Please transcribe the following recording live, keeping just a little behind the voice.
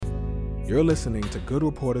You're listening to Good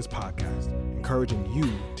Reporters Podcast, encouraging you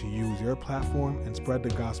to use your platform and spread the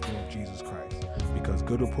gospel of Jesus Christ, because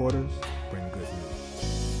good reporters bring good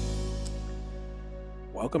news.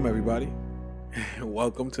 Welcome, everybody.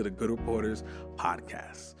 Welcome to the Good Reporters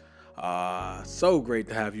Podcast. So great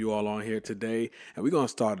to have you all on here today, and we're going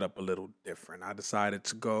to start it up a little different. I decided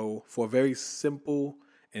to go for a very simple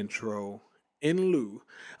intro in lieu,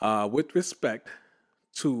 with respect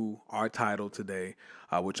to our title today,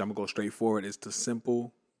 which I'm going to go straight forward, is the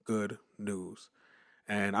simple good news.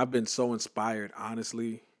 And I've been so inspired,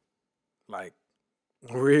 honestly, like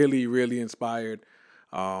really, really inspired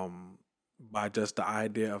by just the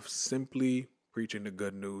idea of simply preaching the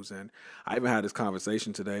good news. And I even had this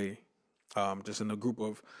conversation today, just in a group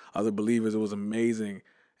of other believers. It was amazing.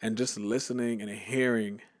 And just listening and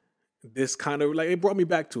hearing this kind of, like, it brought me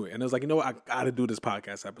back to it. And I was like, you know what? I got to do this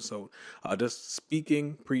podcast episode. Just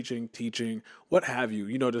speaking, preaching, teaching, what have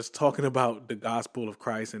you, just talking about the gospel of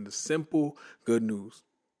Christ and the simple good news.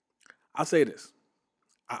 I'll say this.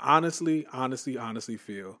 I honestly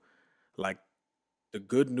feel like the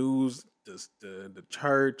good news, the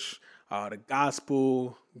church, the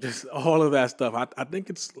gospel, just all of that stuff, I think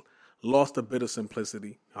it's lost a bit of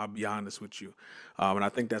simplicity. I'll be honest with you. And I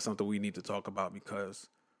think that's something we need to talk about because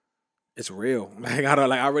it's real.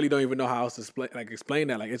 I really don't even know how else to explain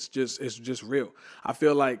that. Like, it's just real. I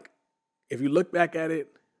feel like if you look back at it,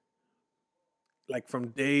 like from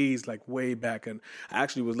days, like way back, and I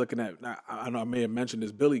actually was looking at, I know I may have mentioned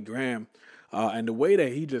this, Billy Graham, and the way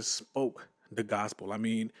that he just spoke the gospel. I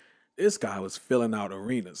mean, this guy was filling out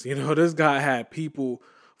arenas. This guy had people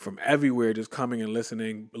from everywhere just coming and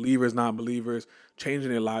listening, believers, non-believers,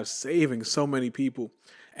 changing their lives, saving so many people.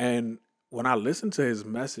 And when I listened to his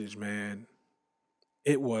message, man,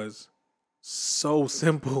 it was so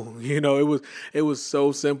simple. It was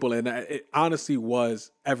so simple, and it honestly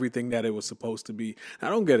was everything that it was supposed to be.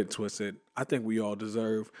 Now, don't get it twisted. I think we all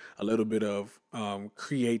deserve a little bit of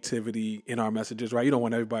creativity in our messages, right? You don't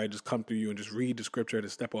want everybody to just come through you and just read the scripture to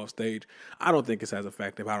step off stage. I don't think it's as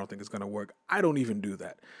effective. I don't think it's going to work. I don't even do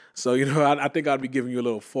that. So, I think I'd be giving you a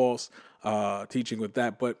little false teaching with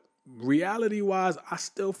that. But reality-wise, I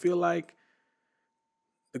still feel like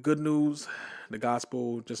the good news, the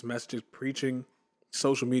gospel, just messages, preaching,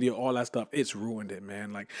 social media, all that stuff, it's ruined it,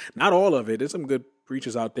 man. Like, not all of it. There's some good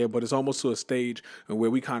preachers out there, but it's almost to a stage where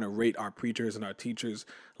we kind of rate our preachers and our teachers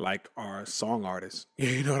like our song artists.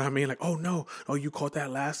 You know what I mean? Like, oh, no. Oh, you caught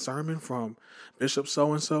that last sermon from Bishop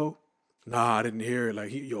so-and-so? Nah, I didn't hear it. Like,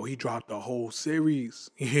 he dropped the whole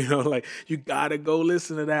series. Like, you got to go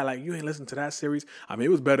listen to that. Like, you ain't listened to that series. I mean,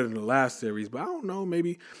 it was better than the last series, but I don't know.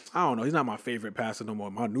 Maybe, I don't know. He's not my favorite pastor no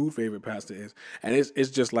more. My new favorite pastor is. And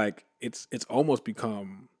it's just like, it's almost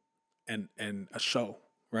become a show,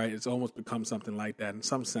 right? It's almost become something like that in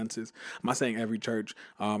some senses. I'm not saying every church,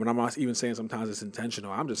 and I'm not even saying sometimes it's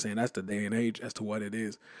intentional. I'm just saying that's the day and age as to what it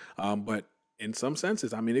is. But in some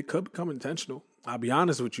senses, I mean, it could become intentional. I'll be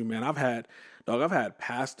honest with you, man. I've had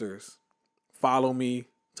pastors follow me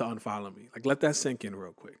to unfollow me. Like, let that sink in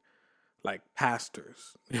real quick. Like,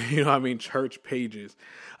 pastors, church pages,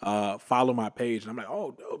 follow my page. And I'm like,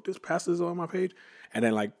 oh, dope, this pastor's on my page. And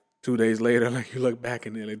then, like, 2 days later, like, you look back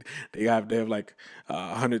and they have like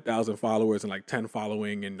 100,000 followers and like 10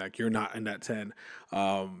 following, and like you're not in that 10.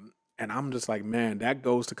 And I'm just like, man, that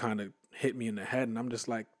goes to kind of hit me in the head. And I'm just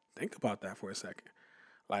like, think about that for a second.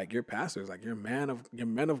 Like, your pastors, like your men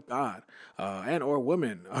of God, and or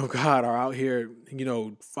women of God are out here,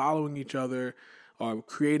 following each other, or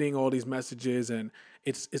creating all these messages, and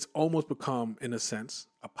it's almost become, in a sense,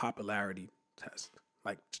 a popularity test.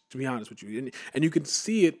 Like, to be honest with you, and you can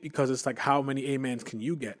see it because it's like, how many amens can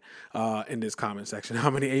you get in this comment section? How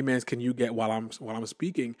many amens can you get while I'm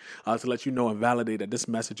speaking, to let you know and validate that this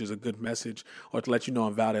message is a good message, or to let you know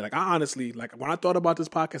and validate? Like, I honestly, like, when I thought about this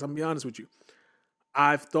podcast, I'm gonna be honest with you,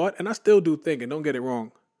 I've thought, and I still do think, and don't get it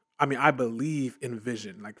wrong, I mean, I believe in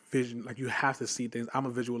vision, like you have to see things. I'm a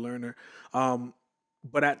visual learner.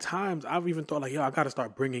 But at times I've even thought, like, I got to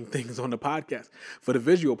start bringing things on the podcast for the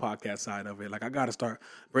visual podcast side of it. Like, I got to start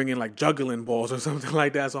bringing like juggling balls or something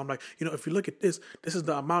like that. So I'm like, if you look at this is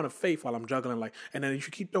the amount of faith while I'm juggling, like, and then if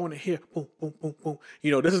you keep throwing it here, boom, boom, boom, boom,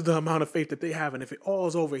 this is the amount of faith that they have. And if it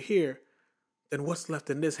all's over here, then what's left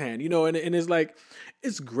in this hand? And it's like,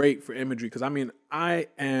 it's great for imagery. Cause I mean, I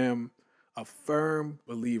am a firm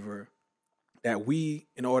believer that we,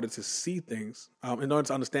 in order to see things, in order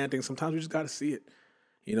to understand things, sometimes we just got to see it.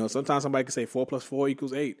 Sometimes somebody can say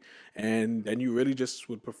 4+4 = 8. And then you really just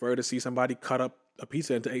would prefer to see somebody cut up a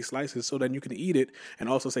pizza into 8 slices so then you can eat it and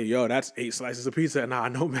also say, yo, that's 8 slices of pizza. And I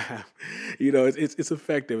know math. It's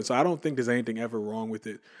effective. So I don't think there's anything ever wrong with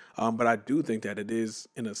it. But I do think that it is,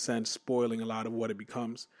 in a sense, spoiling a lot of what it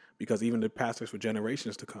becomes, because even the pastors for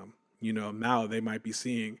generations to come, now they might be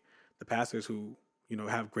seeing the pastors who,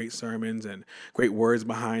 have great sermons and great words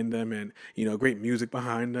behind them and, great music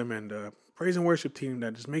behind them and praise and worship team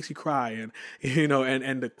that just makes you cry and,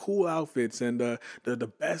 and the cool outfits and the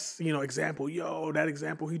best, example. Yo, that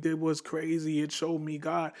example he did was crazy. It showed me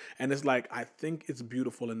God. And it's like, I think it's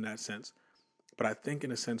beautiful in that sense. But I think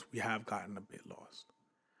in a sense we have gotten a bit lost.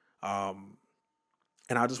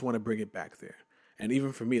 And I just want to bring it back there. And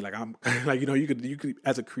even for me, like I'm like, you could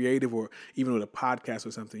as a creative or even with a podcast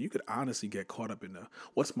or something, you could honestly get caught up in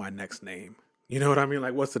what's my next name? You know what I mean?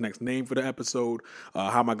 Like, what's the next name for the episode?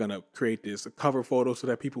 How am I going to create this cover photo so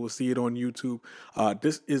that people will see it on YouTube?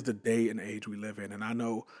 This is the day and age we live in. And I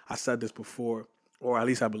know I said this before, or at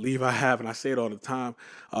least I believe I have, and I say it all the time,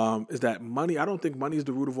 is that money, I don't think money is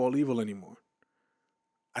the root of all evil anymore.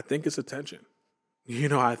 I think it's attention.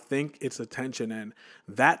 I think it's attention, and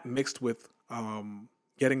that mixed with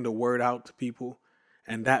getting the word out to people,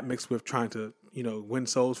 and that mixed with trying to, win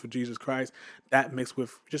souls for Jesus Christ, that mixed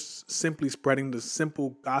with just simply spreading the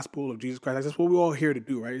simple gospel of Jesus Christ. That's what we're all here to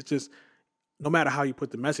do, right? It's just, no matter how you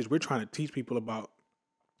put the message, we're trying to teach people about,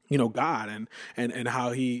 God and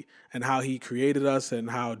how he created us and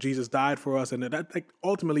how Jesus died for us. And that, like,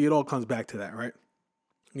 ultimately it all comes back to that, right?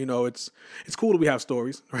 It's cool that we have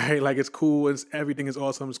stories, right? Like, it's cool. Everything is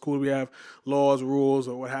awesome. It's cool that we have laws, rules,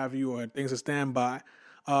 or what have you, or things to stand by.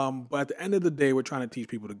 But at the end of the day, we're trying to teach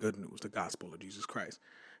people the good news, the gospel of Jesus Christ.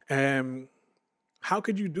 And how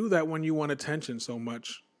could you do that when you want attention so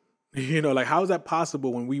much? Like, how is that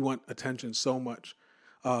possible when we want attention so much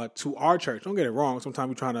to our church? Don't get it wrong. Sometimes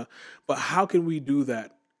we're trying to, but how can we do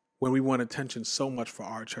that when we want attention so much for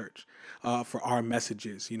our church, for our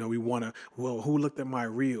messages? We want to, well, who looked at my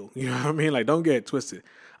reel? You know what I mean? Like, don't get it twisted.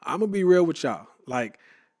 I'm going to be real with y'all. Like,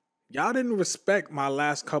 y'all didn't respect my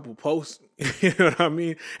last couple posts. You know what I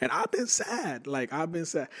mean? And I've been sad. Like, I've been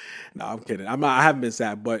sad. No, I'm kidding. I haven't been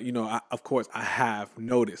sad, but of course I have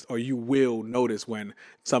noticed, or you will notice when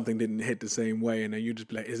something didn't hit the same way. And then you just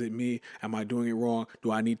be like, is it me? Am I doing it wrong?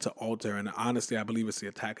 Do I need to alter? And honestly, I believe it's the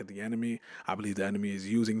attack of the enemy. I believe the enemy is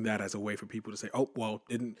using that as a way for people to say, oh, well,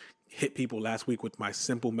 didn't hit people last week with my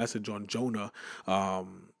simple message on Jonah,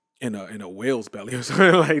 in a whale's belly or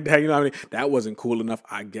something like that. You know what I mean? That wasn't cool enough,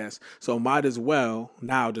 I guess. So might as well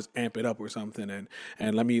now just amp it up or something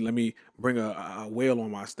and let me bring a whale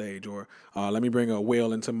on my stage, or let me bring a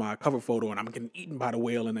whale into my cover photo and I'm getting eaten by the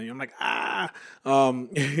whale, and then I'm like,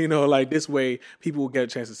 like this way people will get a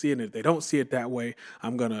chance to see it. And if they don't see it that way,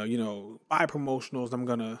 I'm gonna, buy promotionals. I'm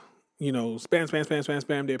gonna,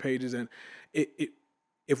 spam their pages, and it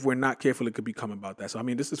if we're not careful, it could become about that. So, I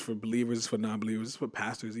mean, this is for believers, it's for non-believers, it's for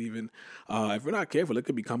pastors even. If we're not careful, it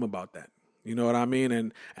could become about that. You know what I mean?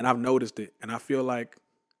 And I've noticed it. And I feel like,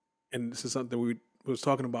 and this is something we was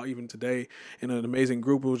talking about even today in an amazing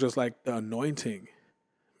group, it was just like the anointing.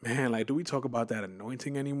 Man, like, do we talk about that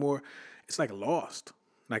anointing anymore? It's like lost.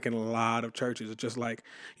 Like, in a lot of churches, it's just like,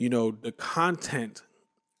 the content,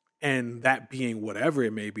 and that being whatever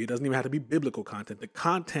it may be, it doesn't even have to be biblical content. The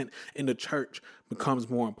content in the church becomes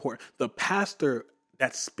more important. The pastor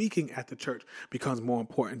that's speaking at the church becomes more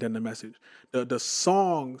important than the message. The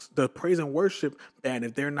songs, the praise and worship band,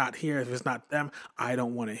 if they're not here, if it's not them, I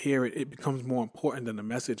don't want to hear it. It becomes more important than the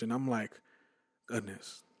message. And I'm like,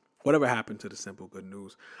 goodness, whatever happened to the simple good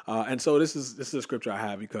news? And so this is a scripture I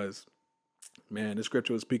have because, man, the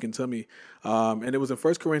scripture was speaking to me. And it was in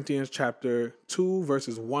 1 Corinthians chapter 2,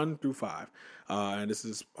 verses 1-5. And this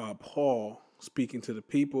is Paul speaking to the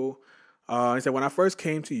people. He said, when I first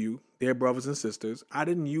came to you, dear brothers and sisters, I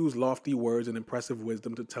didn't use lofty words and impressive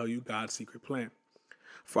wisdom to tell you God's secret plan.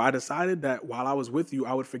 For I decided that while I was with you,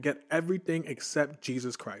 I would forget everything except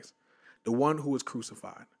Jesus Christ, the one who was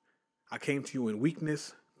crucified. I came to you in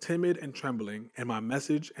weakness, timid and trembling, and my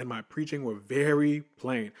message and my preaching were very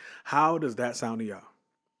plain. How does that sound to y'all?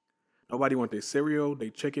 Nobody want their cereal, their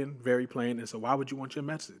chicken, very plain. And so why would you want your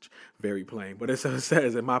message? Very plain. But it says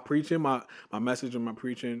that my preaching, my message and my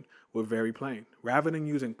preaching were very plain. Rather than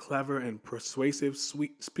using clever and persuasive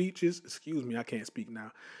sweet speeches, I can't speak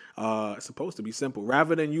now. It's supposed to be simple.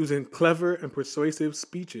 Rather than using clever and persuasive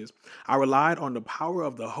speeches, I relied on the power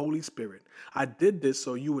of the Holy Spirit. I did this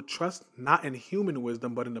so you would trust not in human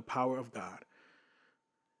wisdom, but in the power of God.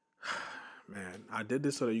 Man, I did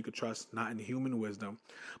this so that you could trust not in human wisdom,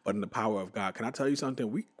 but in the power of God. Can I tell you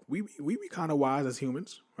something? we be kind of wise as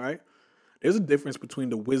humans, right? There's a difference between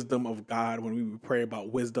the wisdom of God when we pray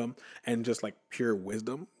about wisdom and just like pure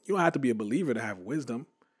wisdom. You don't have to be a believer to have wisdom.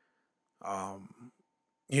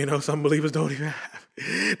 Some believers don't even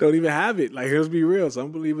have it. Like, let's be real.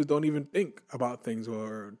 Some believers don't even think about things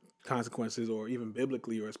or consequences or even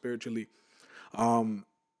biblically or spiritually.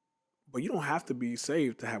 But you don't have to be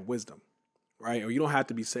saved to have wisdom, right? Or you don't have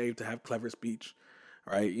to be saved to have clever speech,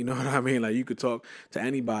 right? You know what I mean? Like, you could talk to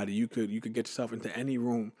anybody. You could get yourself into any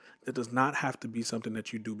room. That does not have to be something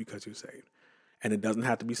that you do because you're saved. And it doesn't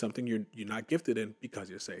have to be something you're not gifted in because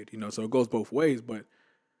you're saved. So it goes both ways. But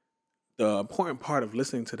the important part of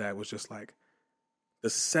listening to that was just like the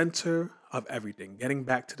center of everything, getting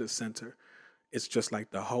back to the center. It's just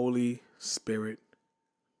like the Holy Spirit,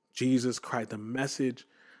 Jesus Christ, the message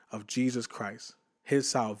of Jesus Christ, his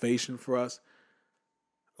salvation for us.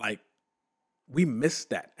 Like, we miss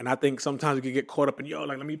that. And I think sometimes we can get caught up in,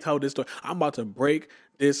 let me tell this story. I'm about to break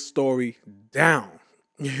this story down.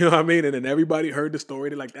 You know what I mean? And then everybody heard the story.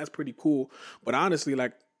 They're like, that's pretty cool. But honestly,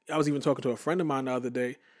 like, I was even talking to a friend of mine the other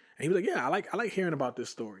day, and he was like, yeah, I like hearing about this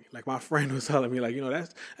story. Like, my friend was telling me, like,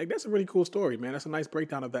 that's a really cool story, man. That's a nice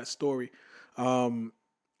breakdown of that story. And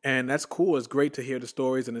that's cool. It's great to hear the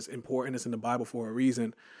stories, and it's important. It's in the Bible for a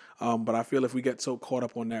reason. But I feel if we get so caught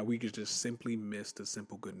up on that, we could just simply miss the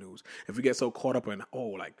simple good news. If we get so caught up in,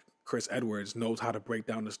 like Chris Edwards knows how to break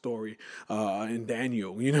down the story in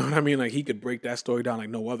Daniel, you know what I mean? Like, he could break that story down like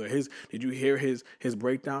no other. Did you hear his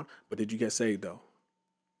breakdown? But did you get saved though?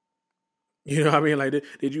 You know what I mean? Like,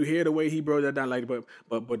 did you hear the way he broke that down? Like,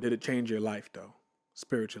 but did it change your life though,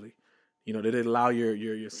 spiritually? Did it allow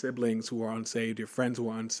your siblings who are unsaved, your friends who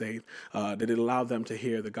are unsaved, did it allow them to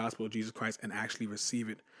hear the gospel of Jesus Christ and actually receive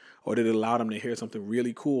it? Or did it allow them to hear something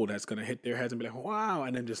really cool that's going to hit their heads and be like, wow,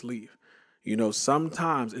 and then just leave?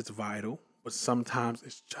 Sometimes it's vital, but sometimes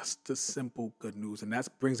it's just the simple good news. And that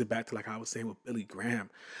brings it back to, like I was saying with Billy Graham.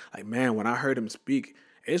 Like, man, when I heard him speak,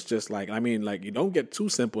 it's just like, you don't get too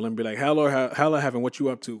simple and be like, hell or heaven, what you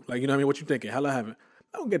up to? Like, what you thinking? Hell or heaven?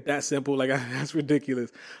 I don't get that simple. Like, that's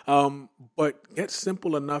ridiculous. But get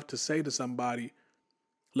simple enough to say to somebody,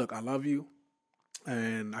 look, I love you.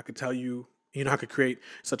 And I could tell you, I could create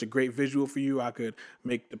such a great visual for you. I could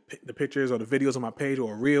make the pictures or the videos on my page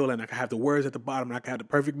or a reel, and I could have the words at the bottom, and I could have the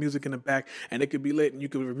perfect music in the back, and it could be lit, and you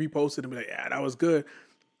could repost it and be like, yeah, that was good.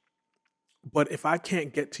 But if I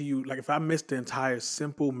can't get to you, like if I miss the entire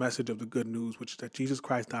simple message of the good news, which is that Jesus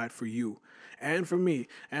Christ died for you and for me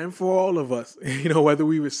and for all of us, whether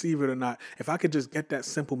we receive it or not, if I could just get that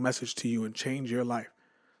simple message to you and change your life,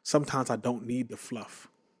 sometimes I don't need the fluff.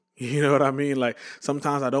 You know what I mean? Like,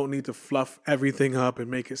 sometimes I don't need to fluff everything up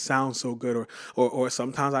and make it sound so good, or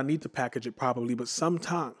sometimes I need to package it properly, but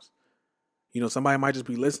sometimes, somebody might just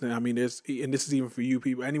be listening. I mean, and this is even for you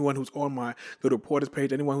people, anyone who's on my Good Reporters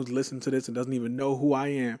page, anyone who's listening to this and doesn't even know who I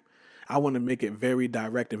am, I want to make it very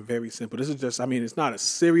direct and very simple. This is just, it's not a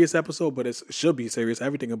serious episode, but it should be serious.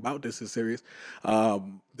 Everything about this is serious.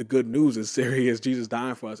 The good news is serious. Jesus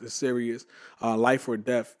dying for us is serious. Life or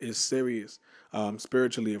death is serious.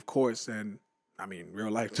 Spiritually, of course, and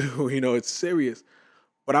real life too. It's serious.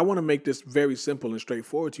 But I want to make this very simple and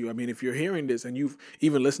straightforward to you. If you're hearing this and you've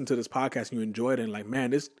even listened to this podcast and you enjoyed it and like,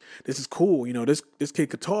 man, this is cool. This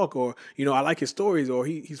kid could talk, or, I like his stories, or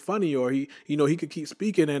he's funny, or he could keep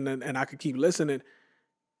speaking and I could keep listening.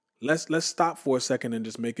 Let's stop for a second and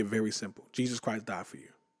just make it very simple. Jesus Christ died for you.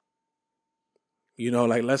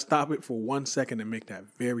 Let's stop it for 1 second and make that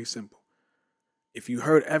very simple. If you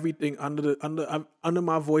heard everything under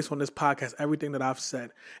my voice on this podcast, everything that I've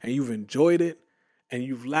said, and you've enjoyed it and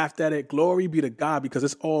you've laughed at it, glory be to God, because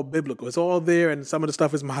it's all biblical. It's all there, and some of the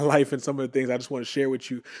stuff is my life, and some of the things I just want to share with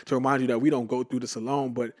you to remind you that we don't go through this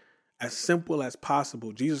alone. But as simple as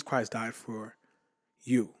possible, Jesus Christ died for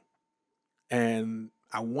you. And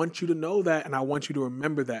I want you to know that, and I want you to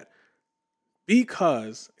remember that,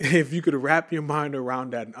 because if you could wrap your mind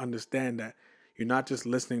around that and understand that, you're not just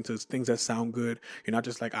listening to things that sound good. You're not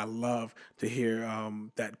just like, I love to hear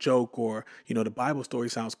that joke, or, the Bible story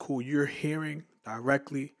sounds cool. You're hearing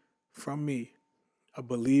directly from me, a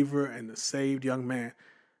believer and a saved young man,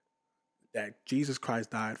 that Jesus Christ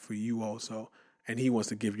died for you also. And he wants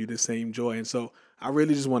to give you the same joy. And so I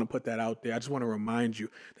really just want to put that out there. I just want to remind you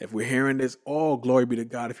that if we're hearing this, all glory be to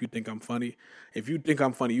God if you think I'm funny. If you think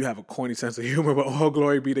I'm funny, you have a corny sense of humor, but all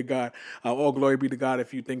glory be to God. All glory be to God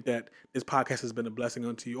if you think that this podcast has been a blessing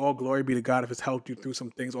unto you. All glory be to God if it's helped you through some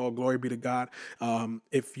things. All glory be to God.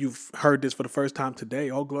 If you've heard this for the first time today,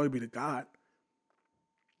 all glory be to God.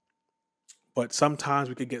 But sometimes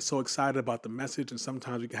we could get so excited about the message, and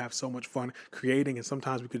sometimes we could have so much fun creating, and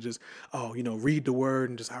sometimes we could just, read the word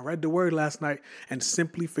and just, I read the word last night, and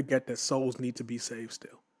simply forget that souls need to be saved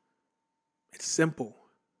still. It's simple.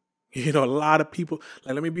 A lot of people,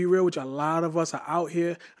 let me be real with you. A lot of us are out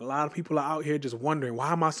here. A lot of people are out here just wondering,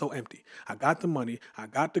 why am I so empty? I got the money. I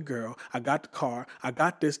got the girl. I got the car. I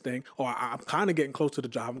got this thing. Or I'm kind of getting close to the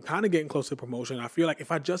job. I'm kind of getting close to promotion. I feel like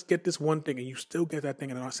if I just get this one thing and you still get that thing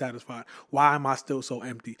and are not satisfied, why am I still so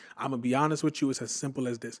empty? I'm going to be honest with you. It's as simple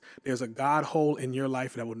as this. There's a God hole in your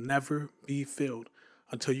life that will never be filled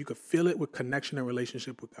until you can fill it with connection and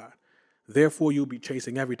relationship with God. Therefore, you'll be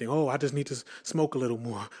chasing everything. Oh, I just need to smoke a little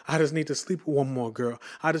more. I just need to sleep with one more girl.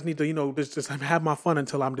 I just need to, just have my fun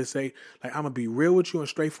until I'm just say, I'm going to be real with you and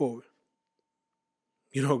straightforward.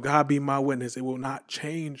 God be my witness. It will not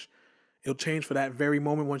change. It'll change for that very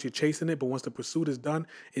moment once you're chasing it. But once the pursuit is done,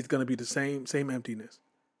 it's going to be the same emptiness.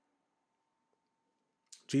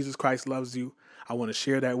 Jesus Christ loves you. I want to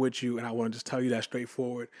share that with you. And I want to just tell you that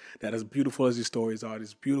straightforward, that as beautiful as these stories are,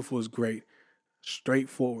 as beautiful as great,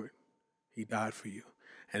 straightforward. He died for you.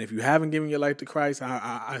 And if you haven't given your life to Christ,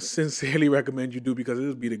 I sincerely recommend you do, because it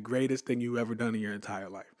will be the greatest thing you've ever done in your entire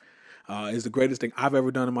life. It's the greatest thing I've ever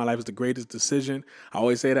done in my life. It's the greatest decision. I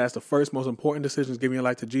always say that's the first most important decision is giving your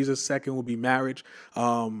life to Jesus. Second will be marriage.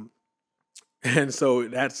 And so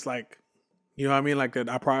that's like,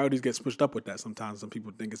 our priorities get switched up with that sometimes. Some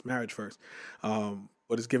people think it's marriage first. But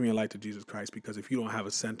it's giving your life to Jesus Christ, because if you don't have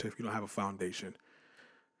a center, if you don't have a foundation,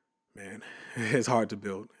 man, it's hard to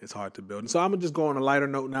build. It's hard to build. And so I'm going to just go on a lighter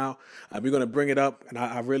note now. We're going to bring it up. And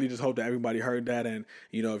I really just hope that everybody heard that. And,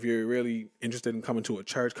 if you're really interested in coming to a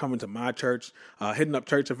church, coming to my church, hitting up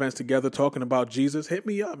church events together, talking about Jesus, hit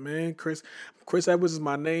me up, man. Chris Edwards is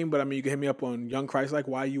my name, but you can hit me up on Young Christlike,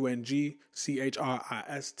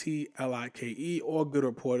 YUNGCHRISTLIKE, or Good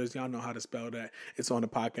Reporters. Y'all know how to spell that. It's on the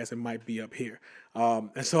podcast. It might be up here.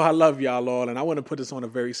 And so I love y'all all. And I want to put this on a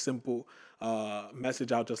very simple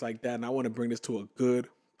message out just like that. And I want to bring this to a good,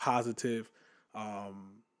 positive,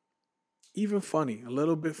 even funny, a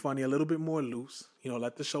little bit more loose,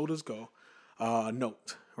 let the shoulders go,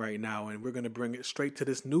 note right now. And we're going to bring it straight to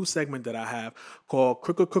this new segment that I have called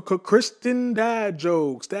Christian Dad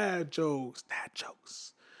Jokes.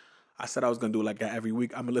 I said I was going to do it like that every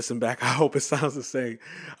week. I'm going to listen back. I hope it sounds the same.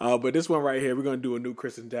 But this one right here, we're going to do a new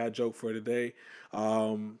Christian Dad joke for today.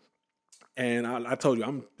 And I told you,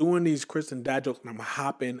 I'm doing these Christian dad jokes and I'm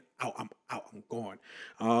hopping out. I'm gone.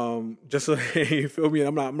 Just so you feel me?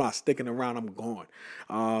 I'm not sticking around. I'm gone.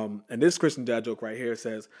 And this Christian dad joke right here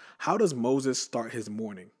says, how does Moses start his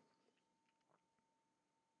morning?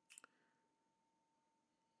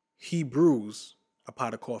 He brews a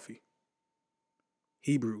pot of coffee.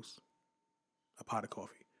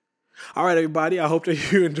 All right, everybody. I hope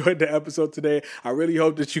that you enjoyed the episode today. I really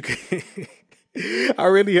hope that you can...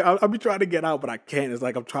 I'll be trying to get out, but I can't. It's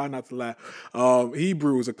like I'm trying not to laugh. He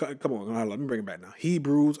brews come on, let me bring it back now. He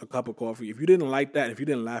brews a cup of coffee. If you didn't like that, if you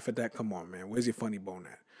didn't laugh at that, come on, man. Where's your funny bone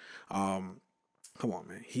at? Come on,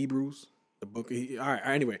 man. Hebrews, the book. All right.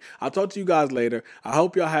 Anyway, I'll talk to you guys later. I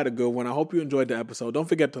hope y'all had a good one. I hope you enjoyed the episode. Don't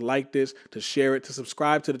forget to like this, to share it, to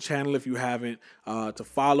subscribe to the channel if you haven't, to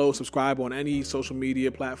follow, subscribe on any social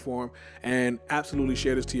media platform, and absolutely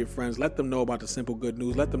share this to your friends. Let them know about the simple good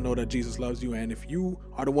news. Let them know that Jesus loves you. And if you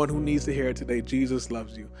are the one who needs to hear it today, Jesus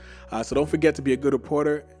loves you. So don't forget to be a good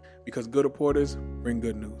reporter, because good reporters bring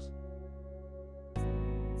good news.